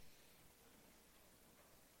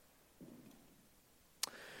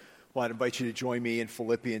Well, I'd invite you to join me in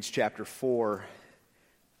Philippians chapter 4.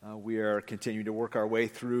 We are continuing to work our way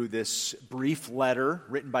through this brief letter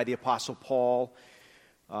written by the Apostle Paul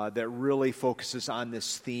that really focuses on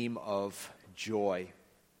this theme of joy.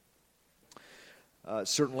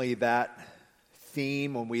 Certainly that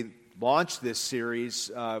theme, when we launched this series,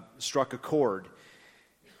 struck a chord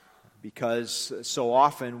because so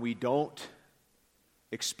often we don't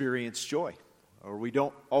experience joy. Or we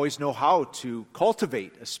don't always know how to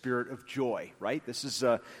cultivate a spirit of joy, right?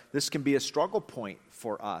 This can be a struggle point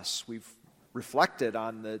for us. We've reflected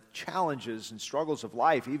on the challenges and struggles of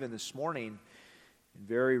life, even this morning, in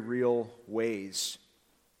very real ways.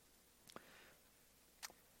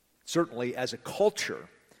 Certainly, as a culture,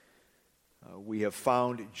 we have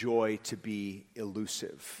found joy to be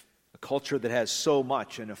elusive. A culture that has so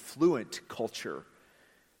much, an affluent culture,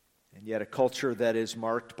 and yet a culture that is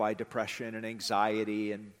marked by depression and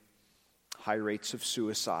anxiety and high rates of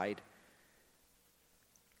suicide.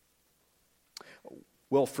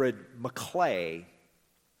 Wilfred McClay,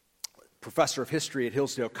 professor of history at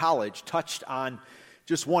Hillsdale College, touched on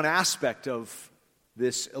just one aspect of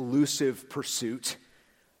this elusive pursuit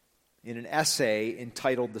in an essay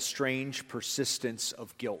entitled "The Strange Persistence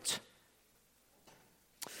of Guilt."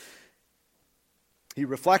 He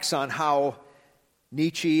reflects on how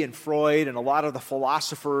Nietzsche and Freud and a lot of the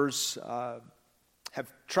philosophers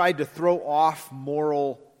have tried to throw off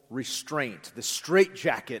moral restraint, the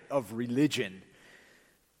straitjacket of religion.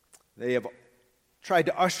 They have tried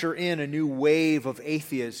to usher in a new wave of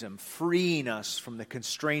atheism, freeing us from the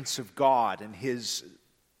constraints of God and His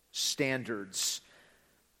standards.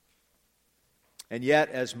 And yet,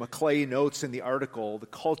 as McClay notes in the article, the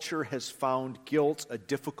culture has found guilt a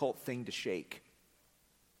difficult thing to shake.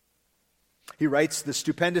 He writes, "The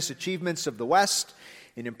stupendous achievements of the West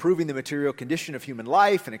in improving the material condition of human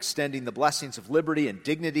life and extending the blessings of liberty and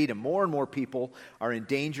dignity to more and more people are in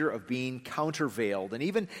danger of being countervailed and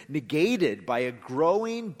even negated by a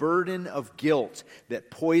growing burden of guilt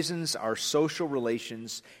that poisons our social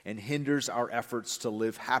relations and hinders our efforts to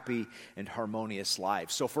live happy and harmonious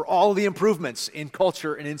lives." So for all the improvements in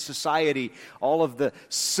culture and in society, all of the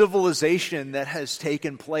civilization that has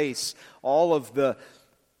taken place, all of the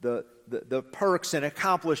perks and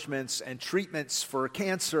accomplishments and treatments for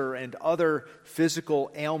cancer and other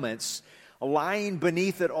physical ailments, lying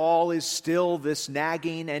beneath it all is still this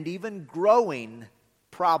nagging and even growing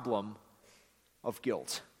problem of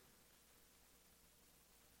guilt.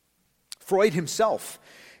 Freud himself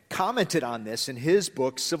commented on this in his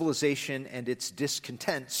book, Civilization and Its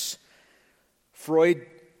Discontents. Freud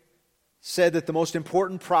said that the most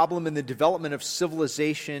important problem in the development of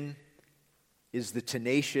civilization is the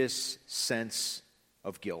tenacious sense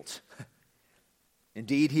of guilt.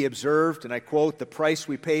 Indeed, he observed, and I quote, "The price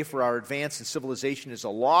we pay for our advance in civilization is a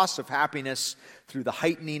loss of happiness through the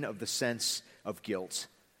heightening of the sense of guilt."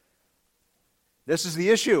 This is the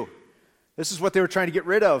issue. This is what they were trying to get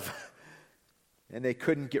rid of, and they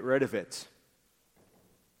couldn't get rid of it.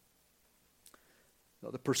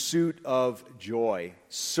 The pursuit of joy,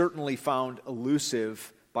 certainly found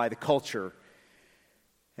elusive by the culture.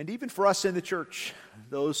 And even for us in the church,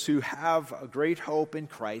 those who have a great hope in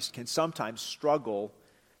Christ can sometimes struggle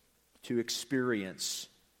to experience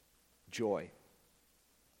joy.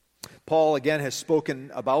 Paul, again, has spoken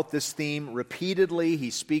about this theme repeatedly. He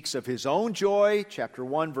speaks of his own joy, chapter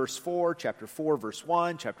 1, verse 4, chapter 4, verse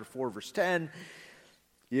 1, chapter 4, verse 10.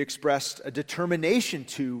 He expressed a determination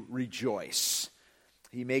to rejoice.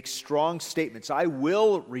 He makes strong statements. "I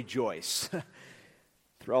will rejoice."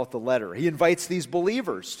 Throughout the letter, he invites these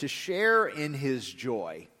believers to share in his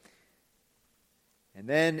joy. And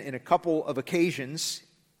then in a couple of occasions,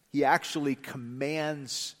 he actually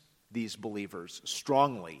commands these believers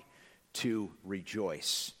strongly to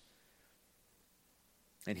rejoice.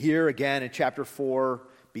 And here again in chapter 4,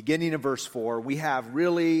 beginning in verse 4, we have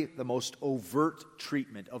really the most overt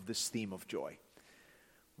treatment of this theme of joy.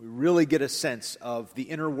 We really get a sense of the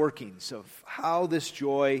inner workings of how this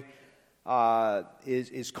joy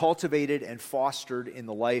is cultivated and fostered in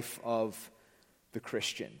the life of the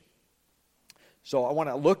Christian. So I want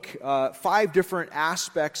to look 5 different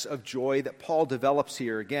aspects of joy that Paul develops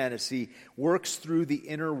here, again, as he works through the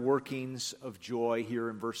inner workings of joy here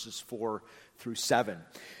in verses 4 through 7.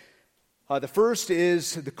 The first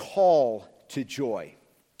is the call to joy.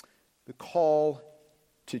 The call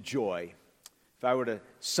to joy. If I were to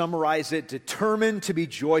summarize it, determined to be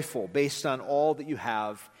joyful based on all that you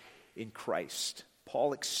have in Christ.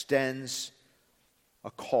 Paul extends a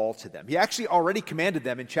call to them. He actually already commanded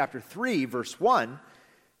them in chapter 3, verse 1,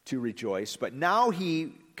 to rejoice, but now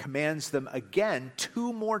he commands them again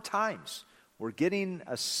 2 more times. we're getting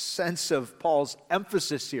a sense of Paul's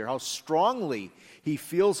emphasis here, how strongly he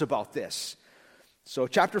feels about this. So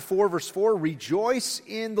chapter 4, verse 4, rejoice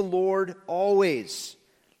in the Lord always.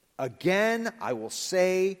 Again, I will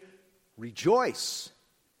say, rejoice.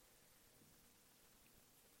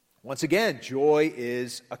 Once again, joy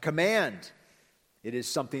is a command. It is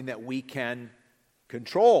something that we can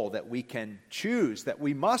control, that we can choose, that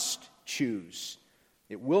we must choose.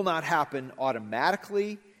 It will not happen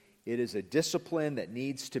automatically. It is a discipline that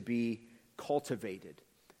needs to be cultivated.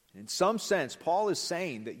 In some sense, Paul is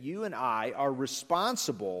saying that you and I are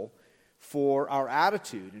responsible for our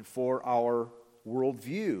attitude and for our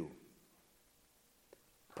worldview.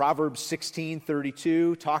 Proverbs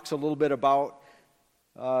 16:32 talks a little bit about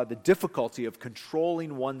the difficulty of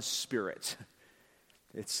controlling one's spirit.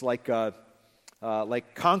 It's like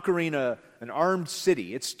conquering an armed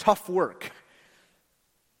city. It's tough work.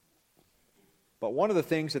 But one of the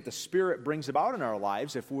things that the Spirit brings about in our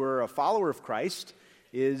lives, if we're a follower of Christ,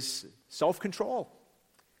 is self-control.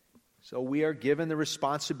 So we are given the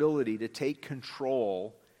responsibility to take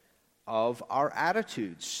control of our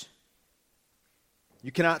attitudes.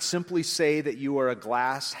 You cannot simply say that you are a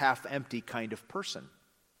glass half empty kind of person,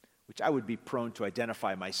 which I would be prone to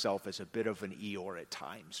identify myself as a bit of an Eeyore at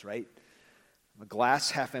times, right? I'm a glass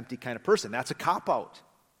half empty kind of person. That's a cop-out.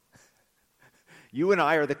 You and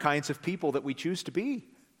I are the kinds of people that we choose to be.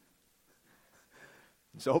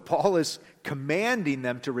 So Paul is commanding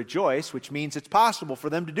them to rejoice, which means it's possible for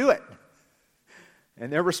them to do it.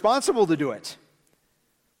 And they're responsible to do it.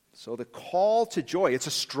 So the call to joy, it's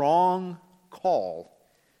a strong call.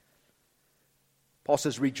 Paul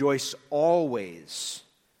says, rejoice always.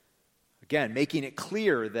 Again, making it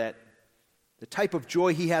clear that the type of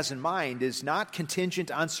joy he has in mind is not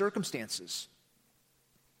contingent on circumstances.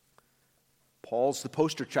 Paul's the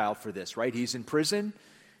poster child for this, right? He's in prison.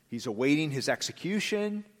 He's awaiting his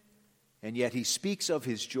execution. And yet he speaks of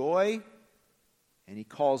his joy. And he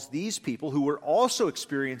calls these people who were also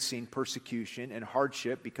experiencing persecution and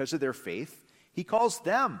hardship because of their faith, he calls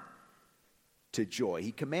them to joy.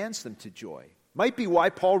 He commands them to joy. Might be why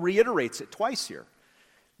Paul reiterates it twice here.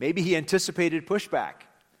 Maybe he anticipated pushback.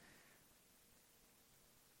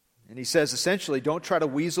 And he says essentially, don't try to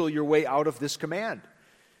weasel your way out of this command.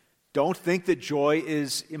 Don't think that joy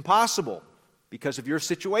is impossible because of your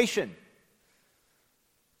situation.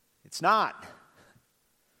 It's not.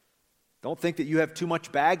 Don't think that you have too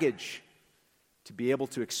much baggage to be able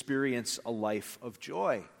to experience a life of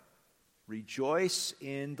joy. Rejoice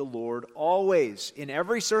in the Lord always, in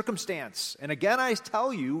every circumstance. And again, I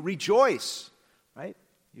tell you, rejoice, right?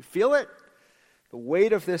 You feel it? The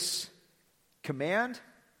weight of this command,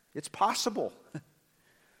 it's possible.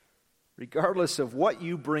 Regardless of what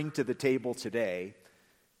you bring to the table today,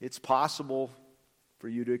 it's possible for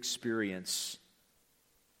you to experience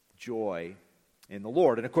joy in the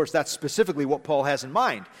Lord. And of course, that's specifically what Paul has in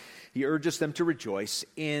mind. He urges them to rejoice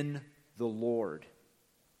in the Lord.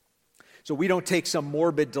 So we don't take some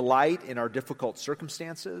morbid delight in our difficult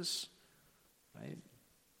circumstances, right?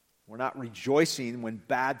 We're not rejoicing when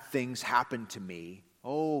bad things happen to me.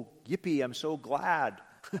 Oh, yippee, I'm so glad.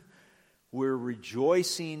 We're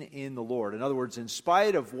rejoicing in the Lord. In other words, in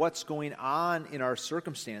spite of what's going on in our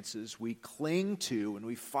circumstances, we cling to and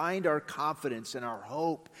we find our confidence and our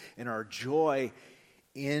hope and our joy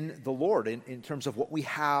in the Lord, in terms of what we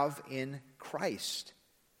have in Christ.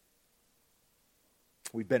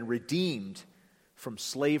 We've been redeemed from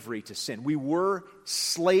slavery to sin. We were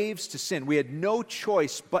slaves to sin. We had no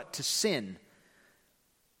choice but to sin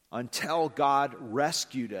until God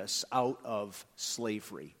rescued us out of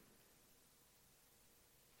slavery.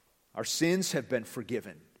 Our sins have been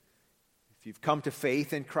forgiven. If you've come to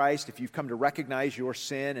faith in Christ, if you've come to recognize your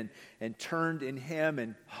sin and turned in Him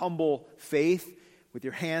in humble faith with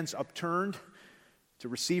your hands upturned to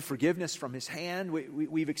receive forgiveness from His hand,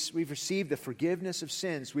 we've received the forgiveness of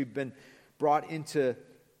sins. We've been brought into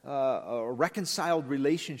a reconciled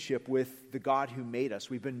relationship with the God who made us.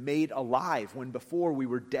 We've been made alive when before we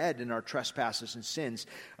were dead in our trespasses and sins.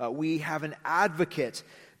 We have an advocate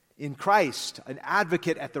in Christ, an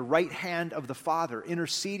advocate at the right hand of the Father,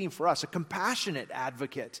 interceding for us, a compassionate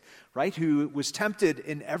advocate, right, who was tempted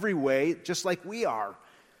in every way, just like we are.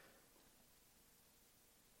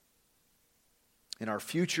 And our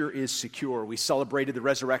future is secure. We celebrated the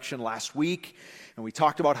resurrection last week, and we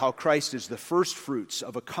talked about how Christ is the first fruits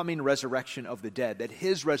of a coming resurrection of the dead, that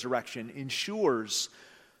His resurrection ensures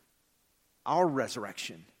our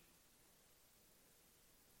resurrection.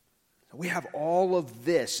 We have all of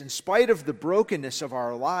this. In spite of the brokenness of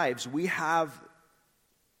our lives, we have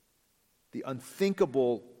the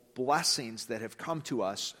unthinkable blessings that have come to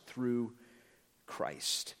us through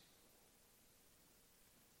Christ.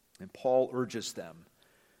 And Paul urges them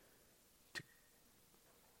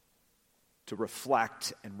to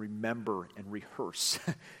reflect and remember and rehearse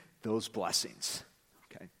those blessings.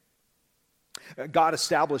 Okay. God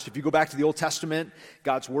established, if you go back to the Old Testament,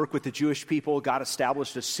 God's work with the Jewish people, God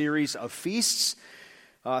established a series of feasts,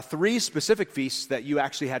 3 specific feasts that you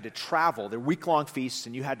actually had to travel. They're week-long feasts,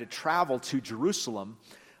 and you had to travel to Jerusalem.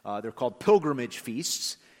 They're called pilgrimage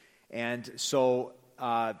feasts. And so,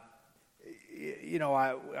 we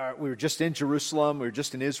were just in Jerusalem, we were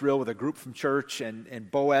just in Israel with a group from church,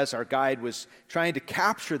 and Boaz, our guide, was trying to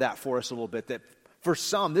capture that for us a little bit, that for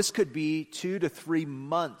some, this could be 2 to 3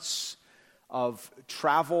 months of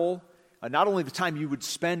travel, not only the time you would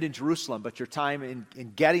spend in Jerusalem, but your time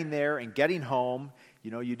in getting there and getting home.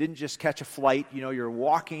 You didn't just catch a flight, you're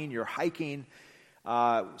walking, you're hiking,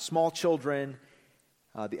 small children,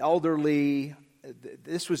 the elderly.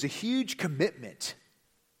 This was a huge commitment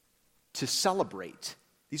to celebrate.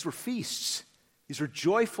 These were feasts. These were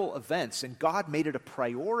joyful events, and God made it a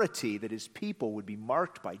priority that his people would be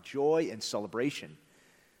marked by joy and celebration.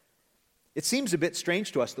 It seems a bit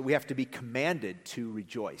strange to us that we have to be commanded to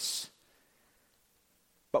rejoice.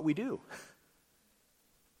 But we do.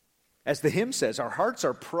 As the hymn says, our hearts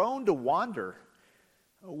are prone to wander.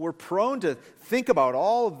 We're prone to think about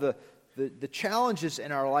all of the challenges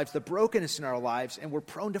in our lives, the brokenness in our lives, and we're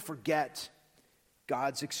prone to forget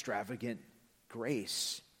God's extravagant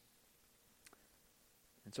grace.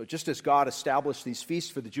 And so just as God established these feasts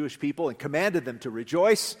for the Jewish people and commanded them to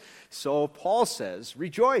rejoice, so Paul says,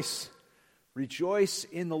 rejoice. Rejoice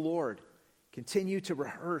in the Lord. Continue to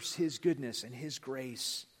rehearse his goodness and his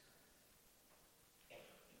grace.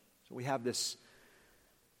 So we have this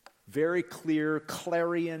very clear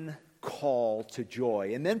clarion call to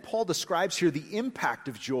joy. And then Paul describes here the impact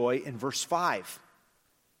of joy in verse 5.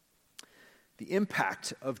 The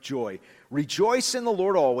impact of joy. Rejoice in the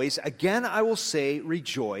Lord always. Again, I will say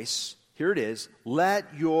rejoice. Here it is.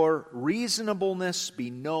 Let your reasonableness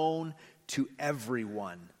be known to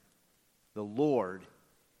everyone. The Lord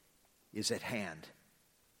is at hand.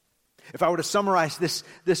 If I were to summarize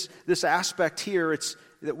this aspect here, it's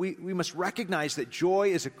that we must recognize that joy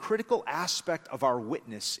is a critical aspect of our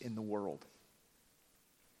witness in the world.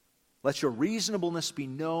 Let your reasonableness be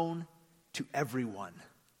known to everyone.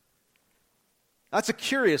 That's a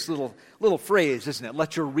curious little phrase, isn't it?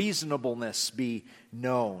 Let your reasonableness be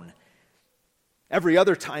known. Every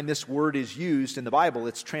other time this word is used in the Bible,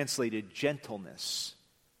 it's translated gentleness.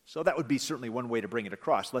 So that would be certainly one way to bring it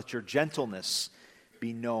across. Let your gentleness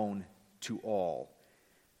be known to all.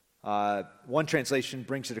 One translation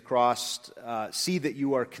brings it across, see that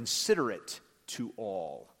you are considerate to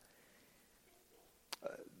all.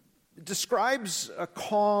 It describes a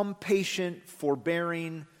calm, patient,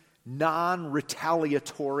 forbearing,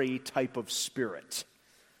 non-retaliatory type of spirit.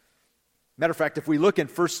 Matter of fact, if we look in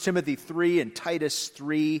 1 Timothy 3 and Titus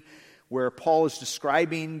 3, where Paul is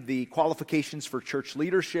describing the qualifications for church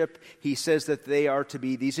leadership, he says that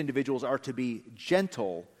these individuals are to be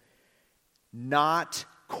gentle, not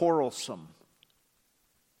quarrelsome.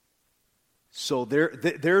 So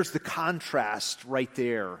there's the contrast right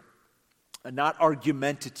there. Not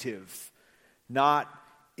argumentative, not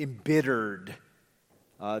embittered.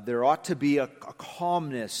 There ought to be a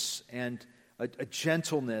calmness and a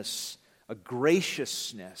gentleness, a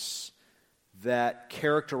graciousness that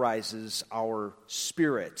characterizes our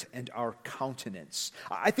spirit and our countenance.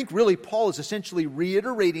 I think really Paul is essentially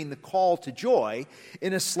reiterating the call to joy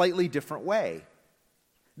in a slightly different way.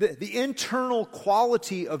 The internal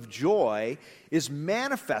quality of joy is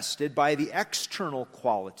manifested by the external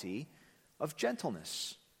quality of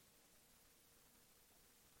gentleness.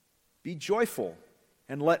 Be joyful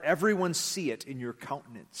and let everyone see it in your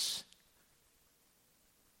countenance.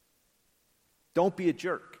 Don't be a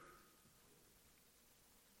jerk.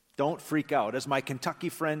 Don't freak out. As my Kentucky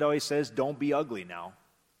friend always says, don't be ugly now.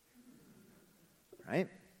 Right?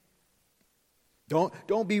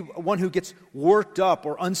 Don't be one who gets worked up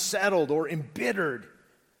or unsettled or embittered.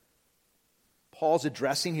 Paul's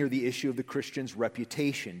addressing here the issue of the Christian's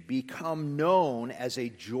reputation. Become known as a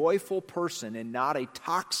joyful person and not a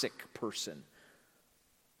toxic person.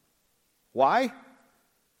 Why?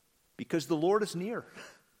 Because the Lord is near.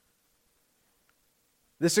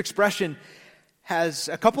 This expression has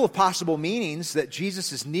a couple of possible meanings: that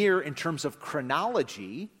Jesus is near in terms of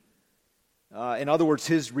chronology. In other words,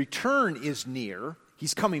 his return is near.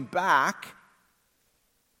 He's coming back.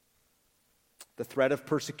 The threat of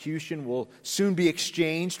persecution will soon be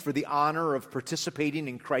exchanged for the honor of participating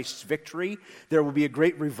in Christ's victory. There will be a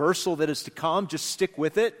great reversal that is to come. Just stick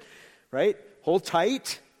with it, right? Hold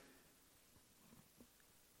tight.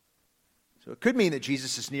 So it could mean that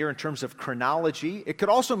Jesus is near in terms of chronology. It could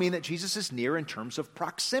also mean that Jesus is near in terms of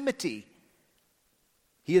proximity.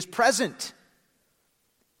 He is present.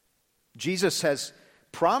 Jesus has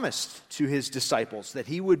promised to his disciples that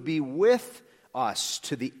he would be with us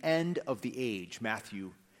to the end of the age,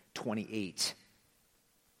 Matthew 28.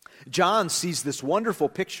 John sees this wonderful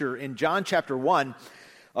picture in John chapter 1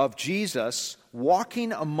 of Jesus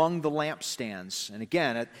walking among the lampstands. And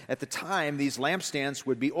again, at the time, these lampstands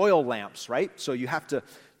would be oil lamps, right? So you have to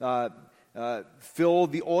fill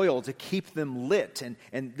the oil to keep them lit.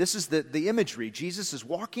 And this is the imagery. Jesus is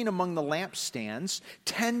walking among the lampstands,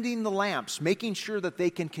 tending the lamps, making sure that they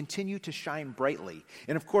can continue to shine brightly.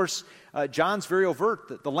 And of course, John's very overt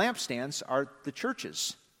that the lampstands are the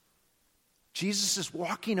churches. Jesus is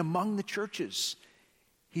walking among the churches.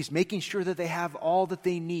 He's making sure that they have all that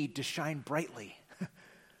they need to shine brightly.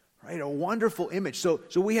 Right? A wonderful image. So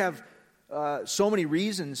we have so many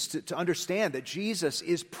reasons to understand that Jesus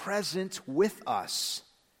is present with us.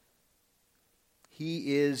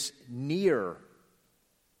 He is near.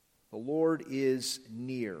 The Lord is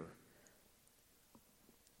near.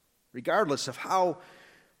 Regardless of how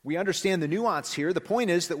we understand the nuance here, the point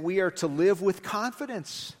is that we are to live with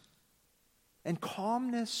confidence and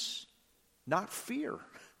calmness, not fear,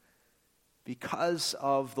 because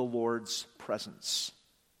of the Lord's presence.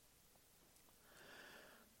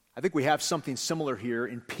 I think we have something similar here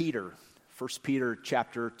in Peter, 1 Peter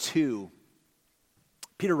chapter 2.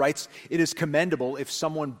 Peter writes, "It is commendable if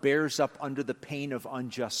someone bears up under the pain of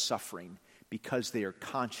unjust suffering because they are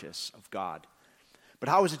conscious of God. But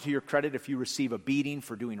how is it to your credit if you receive a beating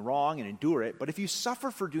for doing wrong and endure it? But if you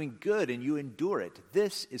suffer for doing good and you endure it,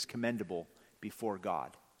 this is commendable before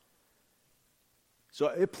God." So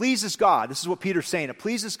it pleases God. This is what Peter's saying. It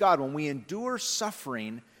pleases God when we endure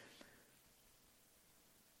suffering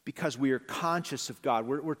because we are conscious of God.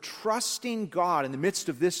 We're trusting God in the midst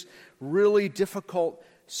of this really difficult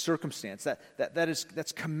circumstance.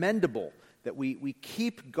 That's commendable, that we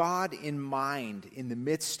keep God in mind in the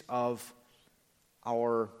midst of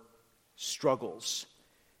our struggles.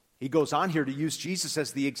 He goes on here to use Jesus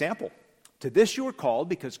as the example. "To this you are called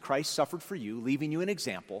because Christ suffered for you, leaving you an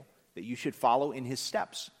example that you should follow in his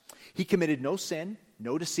steps. He committed no sin,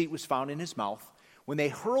 no deceit was found in his mouth. When they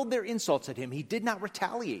hurled their insults at him, he did not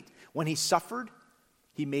retaliate. When he suffered,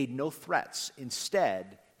 he made no threats.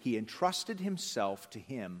 Instead, he entrusted himself to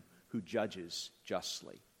him who judges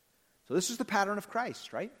justly." So this is the pattern of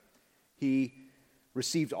Christ, right? He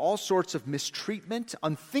received all sorts of mistreatment,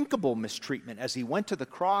 unthinkable mistreatment, as he went to the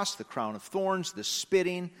cross, the crown of thorns, the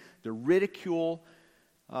spitting, the ridicule,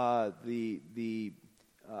 the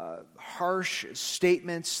harsh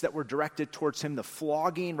statements that were directed towards him, the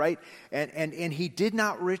flogging, right? And he did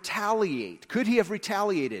not retaliate. Could he have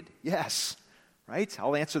retaliated? Yes, right?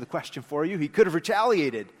 I'll answer the question for you. He could have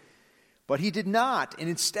retaliated, but he did not. And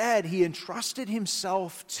instead, he entrusted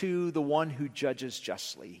himself to the one who judges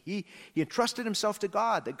justly. He entrusted himself to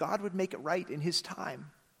God, that God would make it right in his time.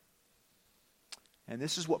 And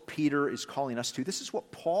this is what Peter is calling us to. This is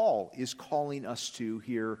what Paul is calling us to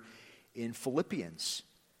here in Philippians.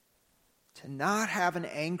 To not have an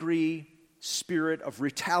angry spirit of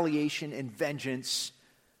retaliation and vengeance,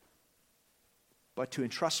 but to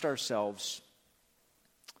entrust ourselves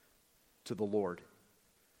to the Lord.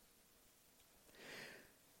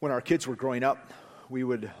 When our kids were growing up, we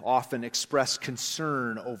would often express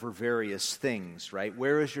concern over various things, right?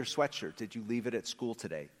 Where is your sweatshirt? Did you leave it at school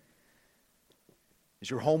today? Is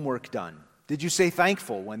your homework done? Did you say thank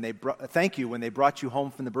you when they brought you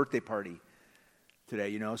home from the birthday party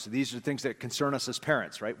today? So these are things that concern us as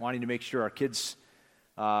parents, right? Wanting to make sure our kids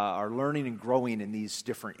are learning and growing in these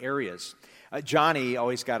different areas. Johnny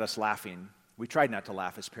always got us laughing. We tried not to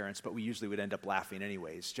laugh as parents, but we usually would end up laughing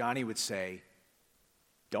anyways. Johnny would say,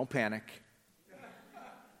 "Don't panic."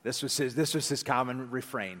 This was his common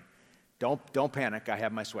refrain. Don't panic. I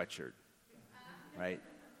have my sweatshirt. Right?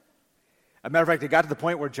 As a matter of fact, it got to the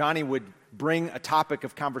point where Johnny would bring a topic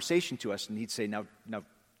of conversation to us, and he'd say, "Now,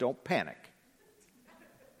 don't panic.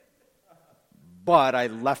 But I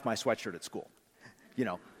left my sweatshirt at school."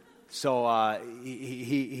 So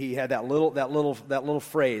he had that little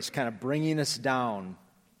phrase, kind of bringing us down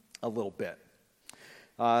a little bit.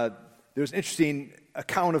 There's an interesting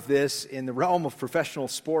account of this in the realm of professional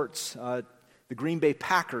sports. The Green Bay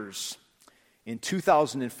Packers in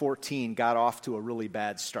 2014 got off to a really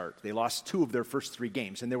bad start. They lost 2 of their first 3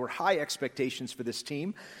 games, and there were high expectations for this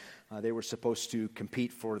team. They were supposed to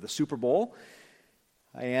compete for the Super Bowl,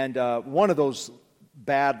 and one of those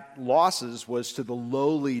bad losses was to the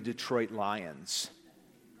lowly Detroit Lions.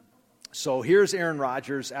 So here's Aaron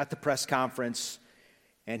Rodgers at the press conference.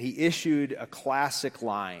 And he issued a classic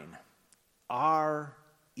line,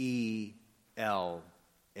 RELAX.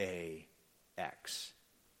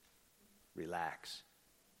 Relax.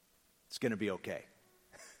 It's going to be okay.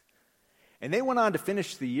 And they went on to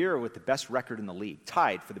finish the year with the best record in the league,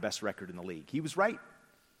 tied for the best record in the league. He was right.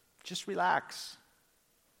 Just relax.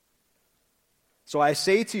 So I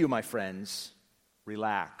say to you, my friends,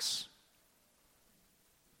 relax.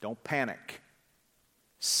 Don't panic.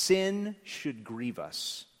 Sin should grieve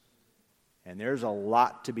us. And there's a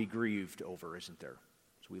lot to be grieved over, isn't there?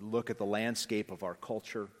 As we look at the landscape of our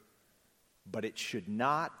culture, but it should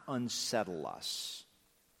not unsettle us.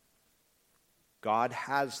 God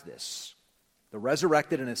has this. The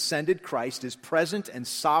resurrected and ascended Christ is present and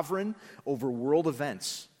sovereign over world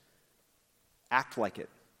events. Act like it.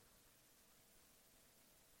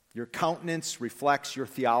 Your countenance reflects your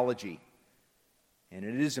theology, and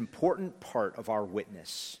it is an important part of our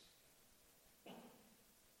witness.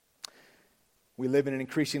 We live in an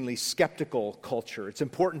increasingly skeptical culture. It's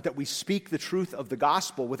important that we speak the truth of the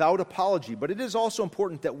gospel without apology, but it is also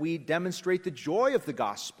important that we demonstrate the joy of the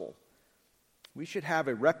gospel. We should have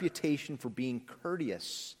a reputation for being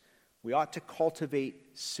courteous. We ought to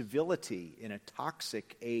cultivate civility in a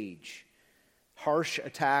toxic age. Harsh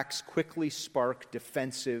attacks quickly spark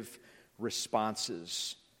defensive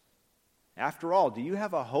responses. After all, do you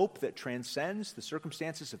have a hope that transcends the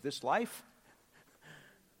circumstances of this life?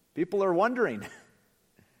 People are wondering.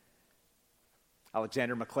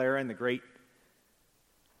 Alexander Maclaren, the great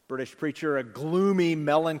British preacher, a gloomy,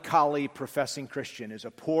 melancholy professing Christian, is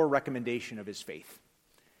a poor recommendation of his faith.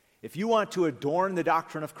 If you want to adorn the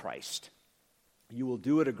doctrine of Christ, you will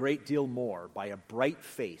do it a great deal more by a bright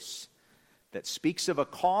face that speaks of a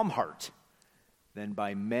calm heart than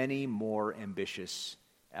by many more ambitious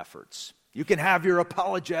efforts. You can have your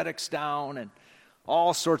apologetics down and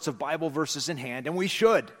all sorts of Bible verses in hand, and we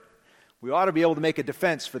should. We ought to be able to make a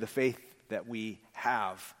defense for the faith that we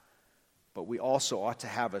have. But we also ought to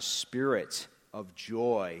have a spirit of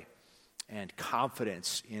joy and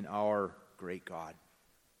confidence in our great God.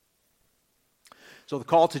 So the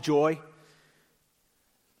call to joy,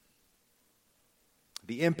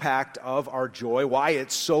 the impact of our joy, why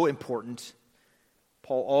it's so important.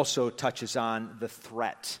 Paul also touches on the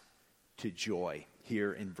threat to joy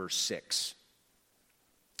here in verse 6.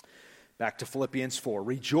 Back to Philippians 4.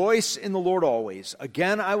 Rejoice in the Lord always.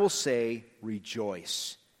 Again, I will say,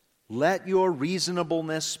 rejoice. Let your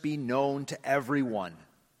reasonableness be known to everyone.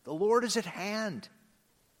 The Lord is at hand.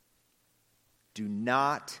 Do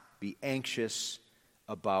not be anxious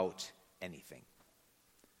about anything.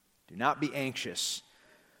 Do not be anxious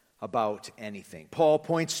about anything. Paul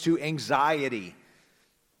points to anxiety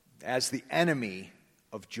as the enemy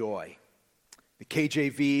of joy. The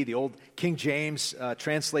KJV, the old King James,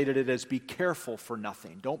 translated it as be careful for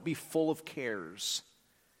nothing. Don't be full of cares.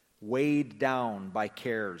 Weighed down by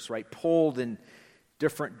cares, right? Pulled in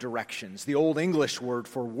different directions. The Old English word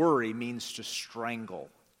for worry means to strangle.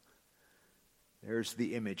 There's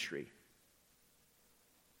the imagery.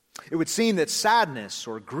 It would seem that sadness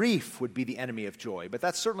or grief would be the enemy of joy, but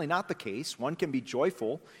that's certainly not the case. One can be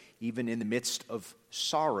joyful even in the midst of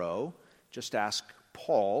sorrow. Just ask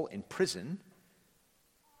Paul in prison.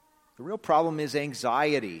 The real problem is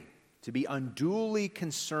anxiety. To be unduly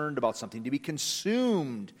concerned about something, to be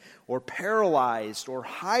consumed or paralyzed or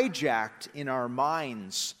hijacked in our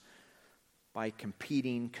minds by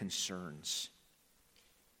competing concerns.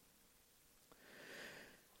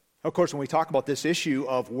 Of course, when we talk about this issue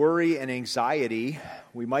of worry and anxiety,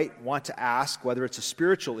 we might want to ask whether it's a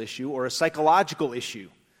spiritual issue or a psychological issue,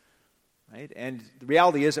 right? And the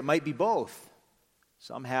reality is it might be both.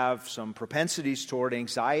 Some have some propensities toward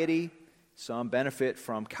anxiety. Some benefit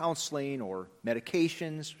from counseling or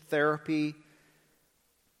medications, therapy.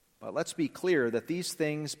 But let's be clear that these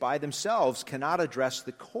things by themselves cannot address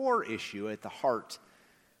the core issue at the heart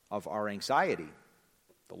of our anxiety,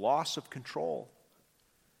 the loss of control.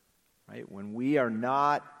 Right? When we are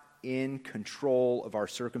not in control of our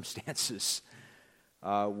circumstances,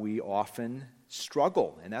 we often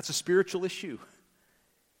struggle, and that's a spiritual issue.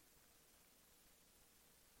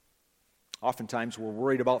 Oftentimes we're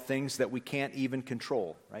worried about things that we can't even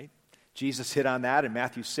control, right? Jesus hit on that in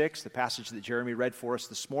Matthew 6, the passage that Jeremy read for us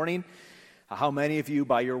this morning. How many of you,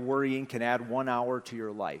 by your worrying, can add 1 hour to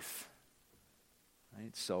your life?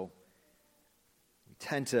 Right? So we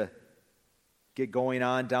tend to get going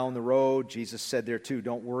on down the road. Jesus said there too,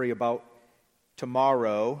 don't worry about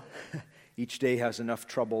tomorrow. Each day has enough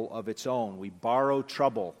trouble of its own. We borrow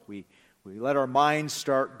trouble. We let our minds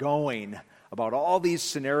start going about all these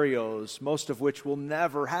scenarios, most of which will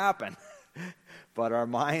never happen. but our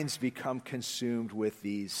minds become consumed with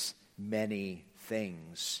these many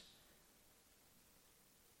things.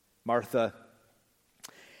 Martha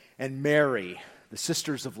and Mary, the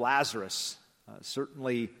sisters of Lazarus,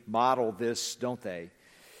 certainly model this, don't they?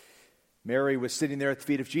 Mary was sitting there at the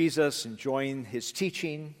feet of Jesus, enjoying his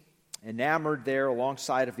teaching, enamored there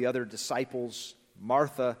alongside of the other disciples.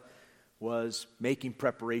 Martha was making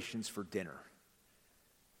preparations for dinner.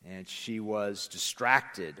 And she was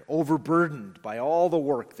distracted, overburdened by all the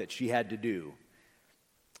work that she had to do.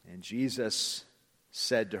 And Jesus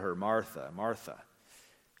said to her, Martha, Martha,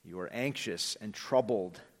 you are anxious and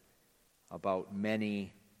troubled about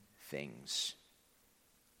many things.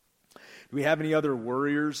 Do we have any other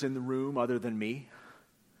worriers in the room other than me?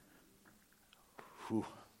 Whew.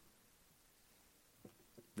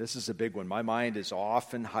 This is a big one. My mind is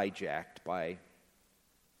often hijacked by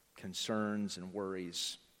concerns and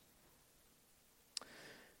worries.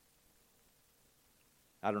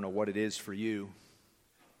 I don't know what it is for you.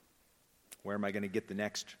 Where am I going to get the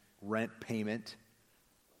next rent payment?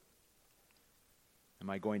 Am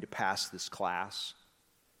I going to pass this class?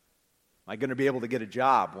 Am I going to be able to get a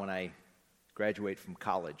job when I graduate from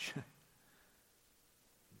college?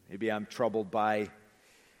 Maybe I'm troubled by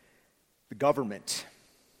the government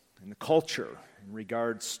and the culture in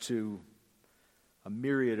regards to a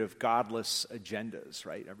myriad of godless agendas,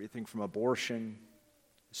 right? Everything from abortion,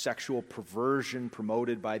 sexual perversion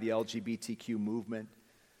promoted by the LGBTQ movement,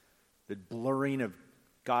 the blurring of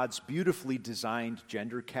God's beautifully designed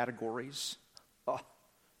gender categories, the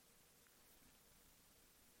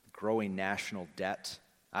growing national debt.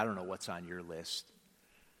 I don't know what's on your list,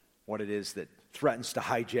 what it is that threatens to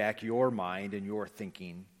hijack your mind and your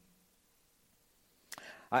thinking.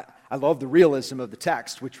 I love the realism of the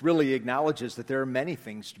text, which really acknowledges that there are many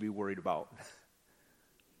things to be worried about.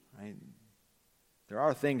 Right? There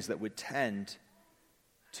are things that would tend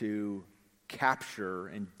to capture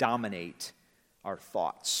and dominate our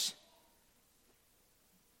thoughts.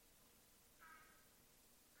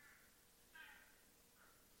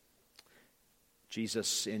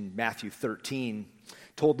 Jesus in Matthew 13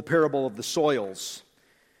 told the parable of the soils.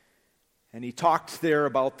 And he talked there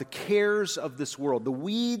about the cares of this world, the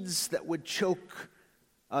weeds that would choke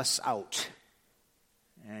us out.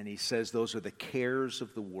 And he says those are the cares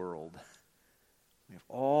of the world. We have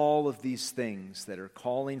all of these things that are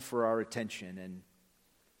calling for our attention, and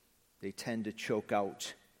they tend to choke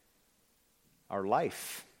out our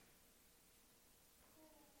life.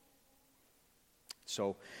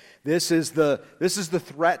 So this is the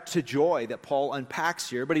threat to joy that Paul unpacks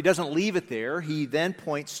here, but he doesn't leave it there. He then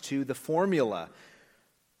points to the formula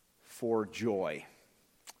for joy,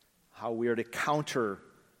 how we are to counter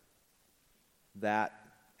that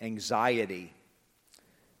anxiety.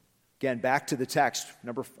 Again, back to the text,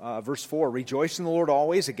 verse 4, rejoice in the Lord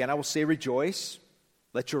always. Again, I will say rejoice.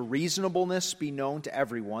 Let your reasonableness be known to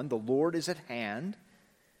everyone. The Lord is at hand.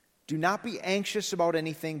 Do not be anxious about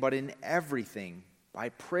anything, but in everything, by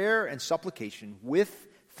prayer and supplication, with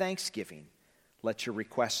thanksgiving, let your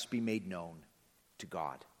requests be made known to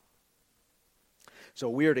God. So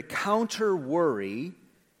we are to counter worry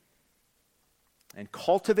and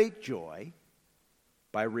cultivate joy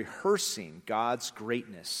by rehearsing God's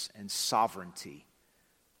greatness and sovereignty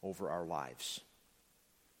over our lives.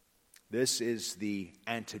 This is the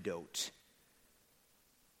antidote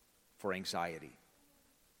for anxiety.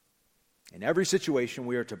 In every situation,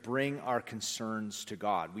 we are to bring our concerns to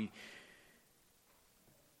God. We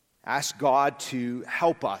ask God to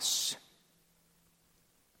help us.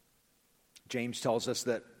 James tells us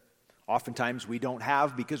that oftentimes we don't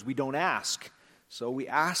have because we don't ask. So we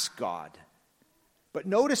ask God. But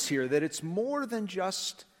notice here that it's more than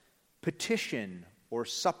just petition or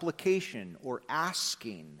supplication or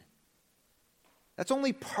asking. That's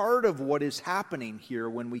only part of what is happening here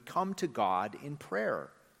when we come to God in prayer.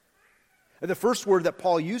 The first word that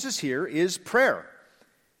Paul uses here is prayer,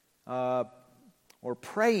 or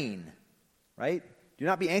praying, right? Do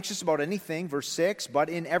not be anxious about anything, verse 6, but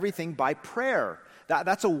in everything by prayer.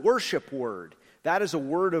 That's a worship word. That is a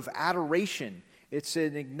word of adoration. It's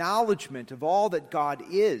an acknowledgement of all that God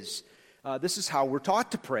is. This is how we're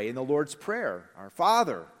taught to pray in the Lord's Prayer. Our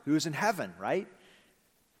Father, who is in heaven, right?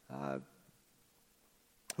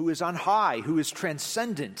 Who is on high, who is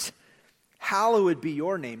transcendent. Hallowed be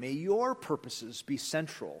your name. May your purposes be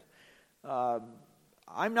central.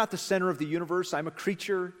 I'm not the center of the universe. I'm a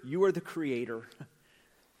creature. You are the creator.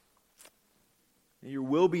 May your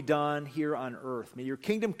will be done here on earth. May your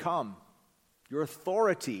kingdom come. Your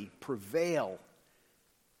authority prevail.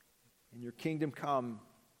 And your kingdom come.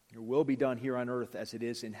 Your will be done here on earth as it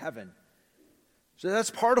is in heaven. So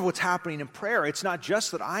that's part of what's happening in prayer. It's not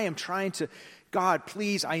just that I am trying to, God,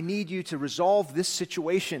 please, I need you to resolve this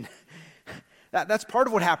situation. That's part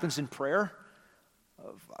of what happens in prayer.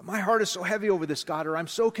 My heart is so heavy over this, God, or I'm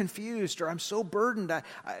so confused, or I'm so burdened.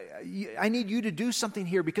 I need you to do something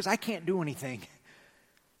here because I can't do anything.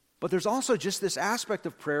 But there's also just this aspect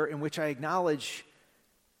of prayer in which I acknowledge,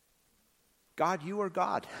 God, you are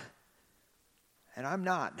God, and I'm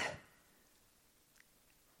not.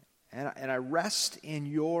 And I rest in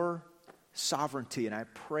your sovereignty, and I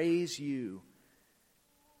praise you.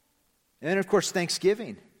 And then, of course,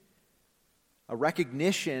 thanksgiving. A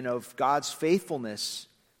recognition of God's faithfulness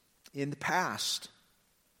in the past.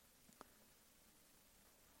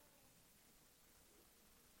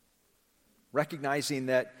 Recognizing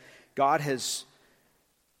that God has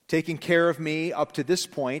taken care of me up to this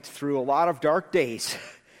point through a lot of dark days.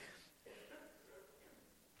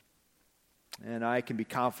 And I can be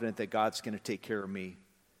confident that God's going to take care of me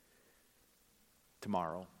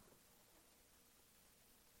tomorrow.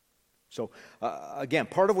 So, again,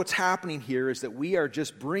 part of what's happening here is that we are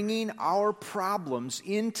just bringing our problems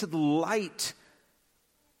into the light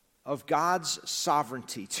of God's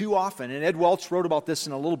sovereignty. Too often, and Ed Welch wrote about this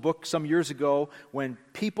in a little book some years ago, when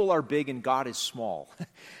people are big and God is small.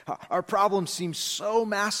 Our problems seem so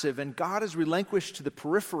massive and God is relinquished to the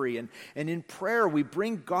periphery. And in prayer, we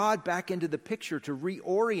bring God back into the picture to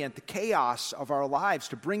reorient the chaos of our lives,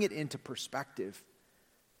 to bring it into perspective.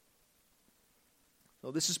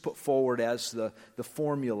 So this is put forward as the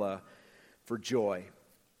formula for joy.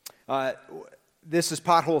 This is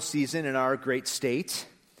pothole season in our great state.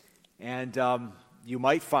 And you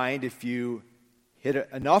might find if you hit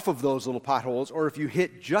enough of those little potholes, or if you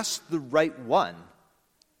hit just the right one,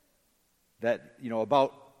 that,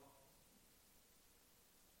 about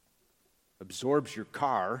absorbs your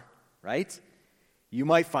car, right? You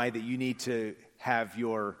might find that you need to have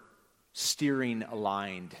your steering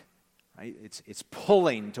aligned. Right? It's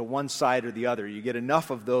pulling to one side or the other. You get enough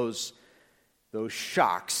of those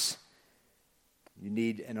shocks. You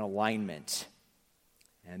need an alignment.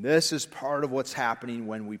 And this is part of what's happening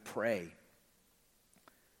when we pray.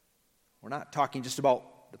 We're not talking just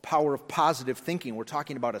about the power of positive thinking. We're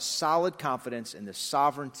talking about a solid confidence in the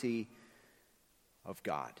sovereignty of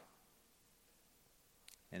God.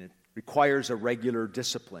 And it requires a regular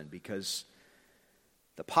discipline because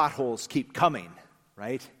the potholes keep coming,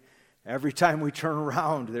 right? Every time we turn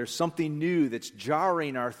around, there's something new that's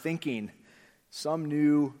jarring our thinking, some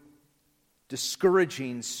new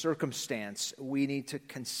discouraging circumstance. We need to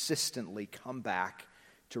consistently come back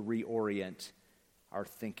to reorient our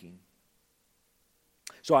thinking.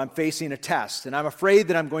 So I'm facing a test, and I'm afraid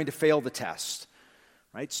that I'm going to fail the test.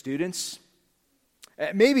 Right, students?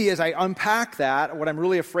 Maybe as I unpack that, what I'm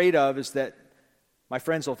really afraid of is that my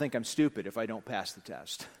friends will think I'm stupid if I don't pass the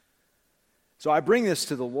test. So I bring this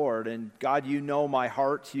to the Lord, and God, you know my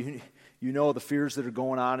heart. You know the fears that are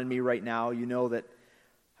going on in me right now. You know that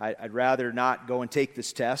I'd rather not go and take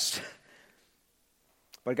this test.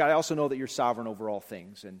 But God, I also know that you're sovereign over all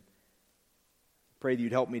things, and pray that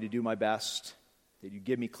you'd help me to do my best, that you'd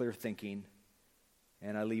give me clear thinking,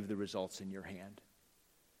 and I leave the results in your hand.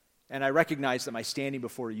 And I recognize that my standing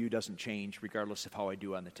before you doesn't change regardless of how I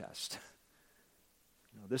do on the test.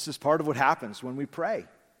 This is part of what happens when we pray.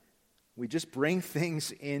 We just bring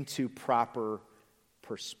things into proper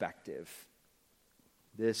perspective.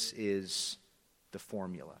 This is the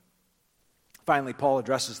formula. Finally, Paul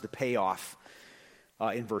addresses the payoff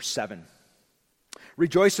in verse 7.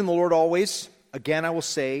 Rejoice in the Lord always. Again, I will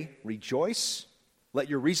say, rejoice. Let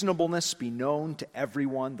your reasonableness be known to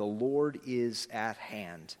everyone. The Lord is at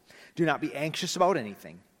hand. Do not be anxious about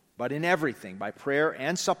anything, but in everything, by prayer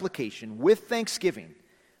and supplication, with thanksgiving,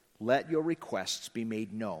 let your requests be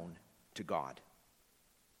made known to God.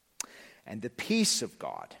 And the peace of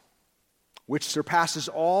God, which surpasses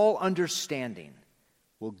all understanding,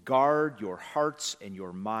 will guard your hearts and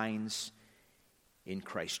your minds in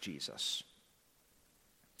Christ Jesus.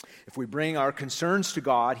 If we bring our concerns to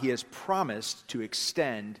God, He has promised to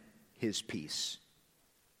extend His peace.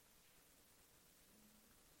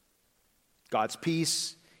 God's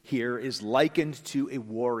peace here is likened to a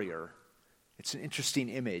warrior. It's an interesting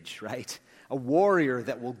image, right? A warrior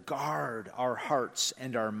that will guard our hearts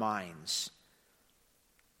and our minds.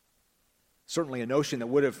 Certainly a notion that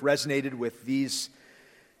would have resonated with these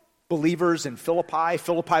believers in Philippi.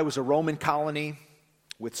 Philippi was a Roman colony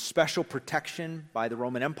with special protection by the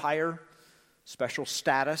Roman Empire, special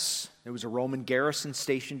status. There was a Roman garrison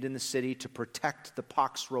stationed in the city to protect the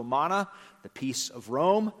Pax Romana, the peace of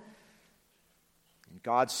Rome. And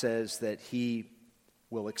God says that He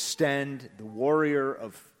will extend the warrior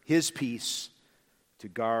of His peace to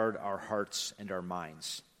guard our hearts and our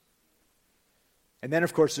minds. And then,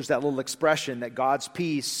 of course, there's that little expression that God's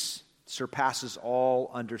peace surpasses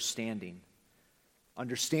all understanding.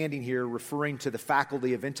 Understanding here referring to the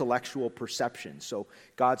faculty of intellectual perception. So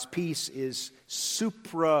God's peace is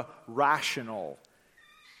supra-rational.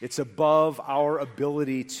 It's above our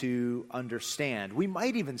ability to understand. We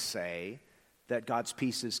might even say that God's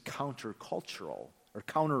peace is countercultural, or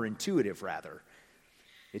counterintuitive, rather.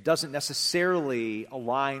 It doesn't necessarily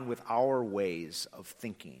align with our ways of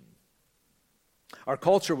thinking. Our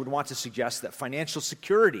culture would want to suggest that financial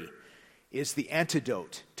security is the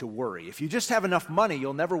antidote to worry. If you just have enough money,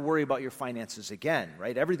 you'll never worry about your finances again,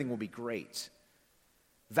 right? Everything will be great.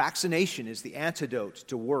 Vaccination is the antidote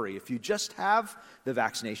to worry. If you just have the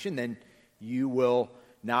vaccination, then you will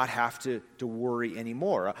not have to worry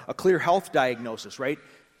anymore. A clear health diagnosis, right?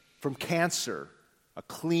 From cancer, a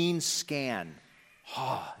clean scan.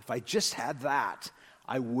 If I just had that,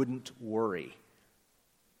 I wouldn't worry.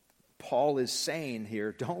 Paul is saying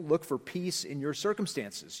here, don't look for peace in your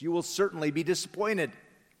circumstances. You will certainly be disappointed.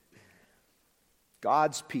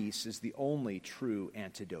 God's peace is the only true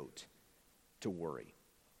antidote to worry.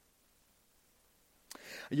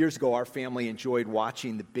 Years ago, our family enjoyed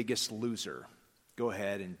watching The Biggest Loser. Go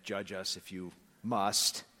ahead and judge us if you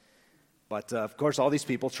must. But, of course, all these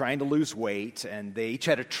people trying to lose weight, and they each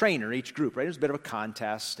had a trainer, each group, right? It was a bit of a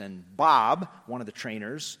contest, and Bob, one of the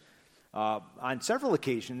trainers, on several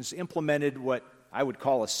occasions implemented what I would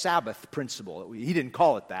call a Sabbath principle. He didn't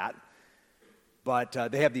call it that, but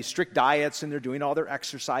they have these strict diets and they're doing all their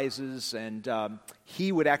exercises, and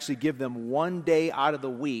he would actually give them one day out of the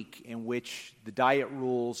week in which the diet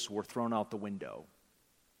rules were thrown out the window.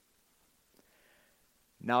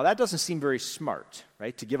 Now that doesn't seem very smart,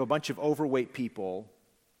 right? To give a bunch of overweight people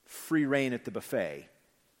free reign at the buffet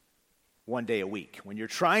one day a week when you're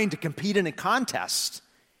trying to compete in a contest.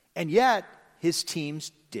 And yet, his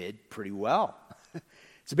teams did pretty well.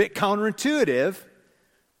 It's a bit counterintuitive,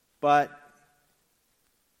 but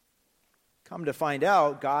come to find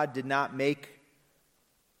out, God did not make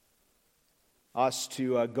us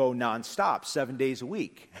to go nonstop 7 days a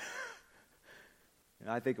week. And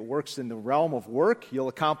I think it works in the realm of work. You'll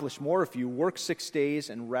accomplish more if you work 6 days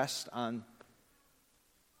and rest on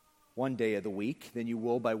one day of the week than you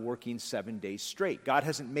will by working 7 days straight. God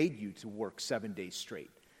hasn't made you to work 7 days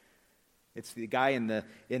straight. It's the guy in the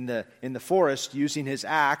forest using his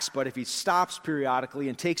axe, but if he stops periodically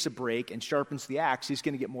and takes a break and sharpens the axe, he's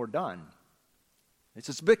going to get more done. It's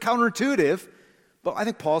just a bit counterintuitive, but I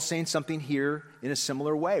think Paul's saying something here in a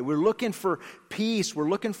similar way. We're looking for peace. We're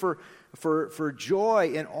looking for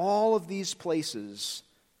joy in all of these places,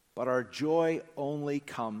 but our true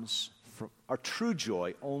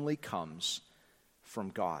joy only comes from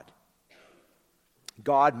God.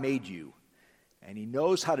 God made you. And he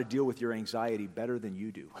knows how to deal with your anxiety better than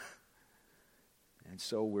you do. And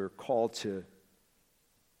so we're called to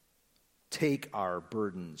take our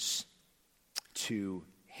burdens to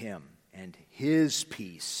him, and his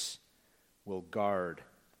peace will guard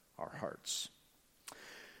our hearts.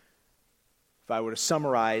 If I were to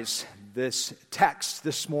summarize this text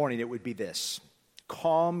this morning, it would be this: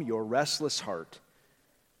 calm your restless heart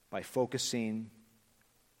by focusing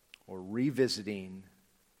or revisiting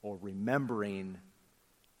or remembering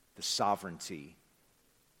the sovereignty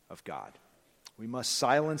of God. We must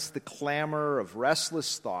silence the clamor of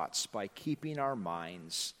restless thoughts by keeping our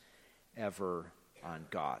minds ever on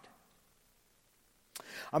God.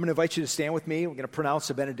 I'm going to invite you to stand with me. We're going to pronounce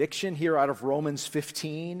a benediction here out of Romans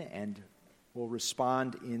 15, and we'll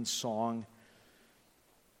respond in song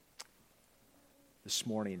this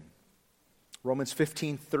morning. Romans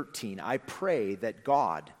 15:13. I pray that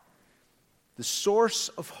God, the source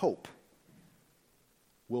of hope,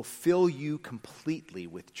 will fill you completely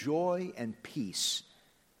with joy and peace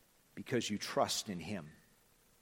because you trust in him.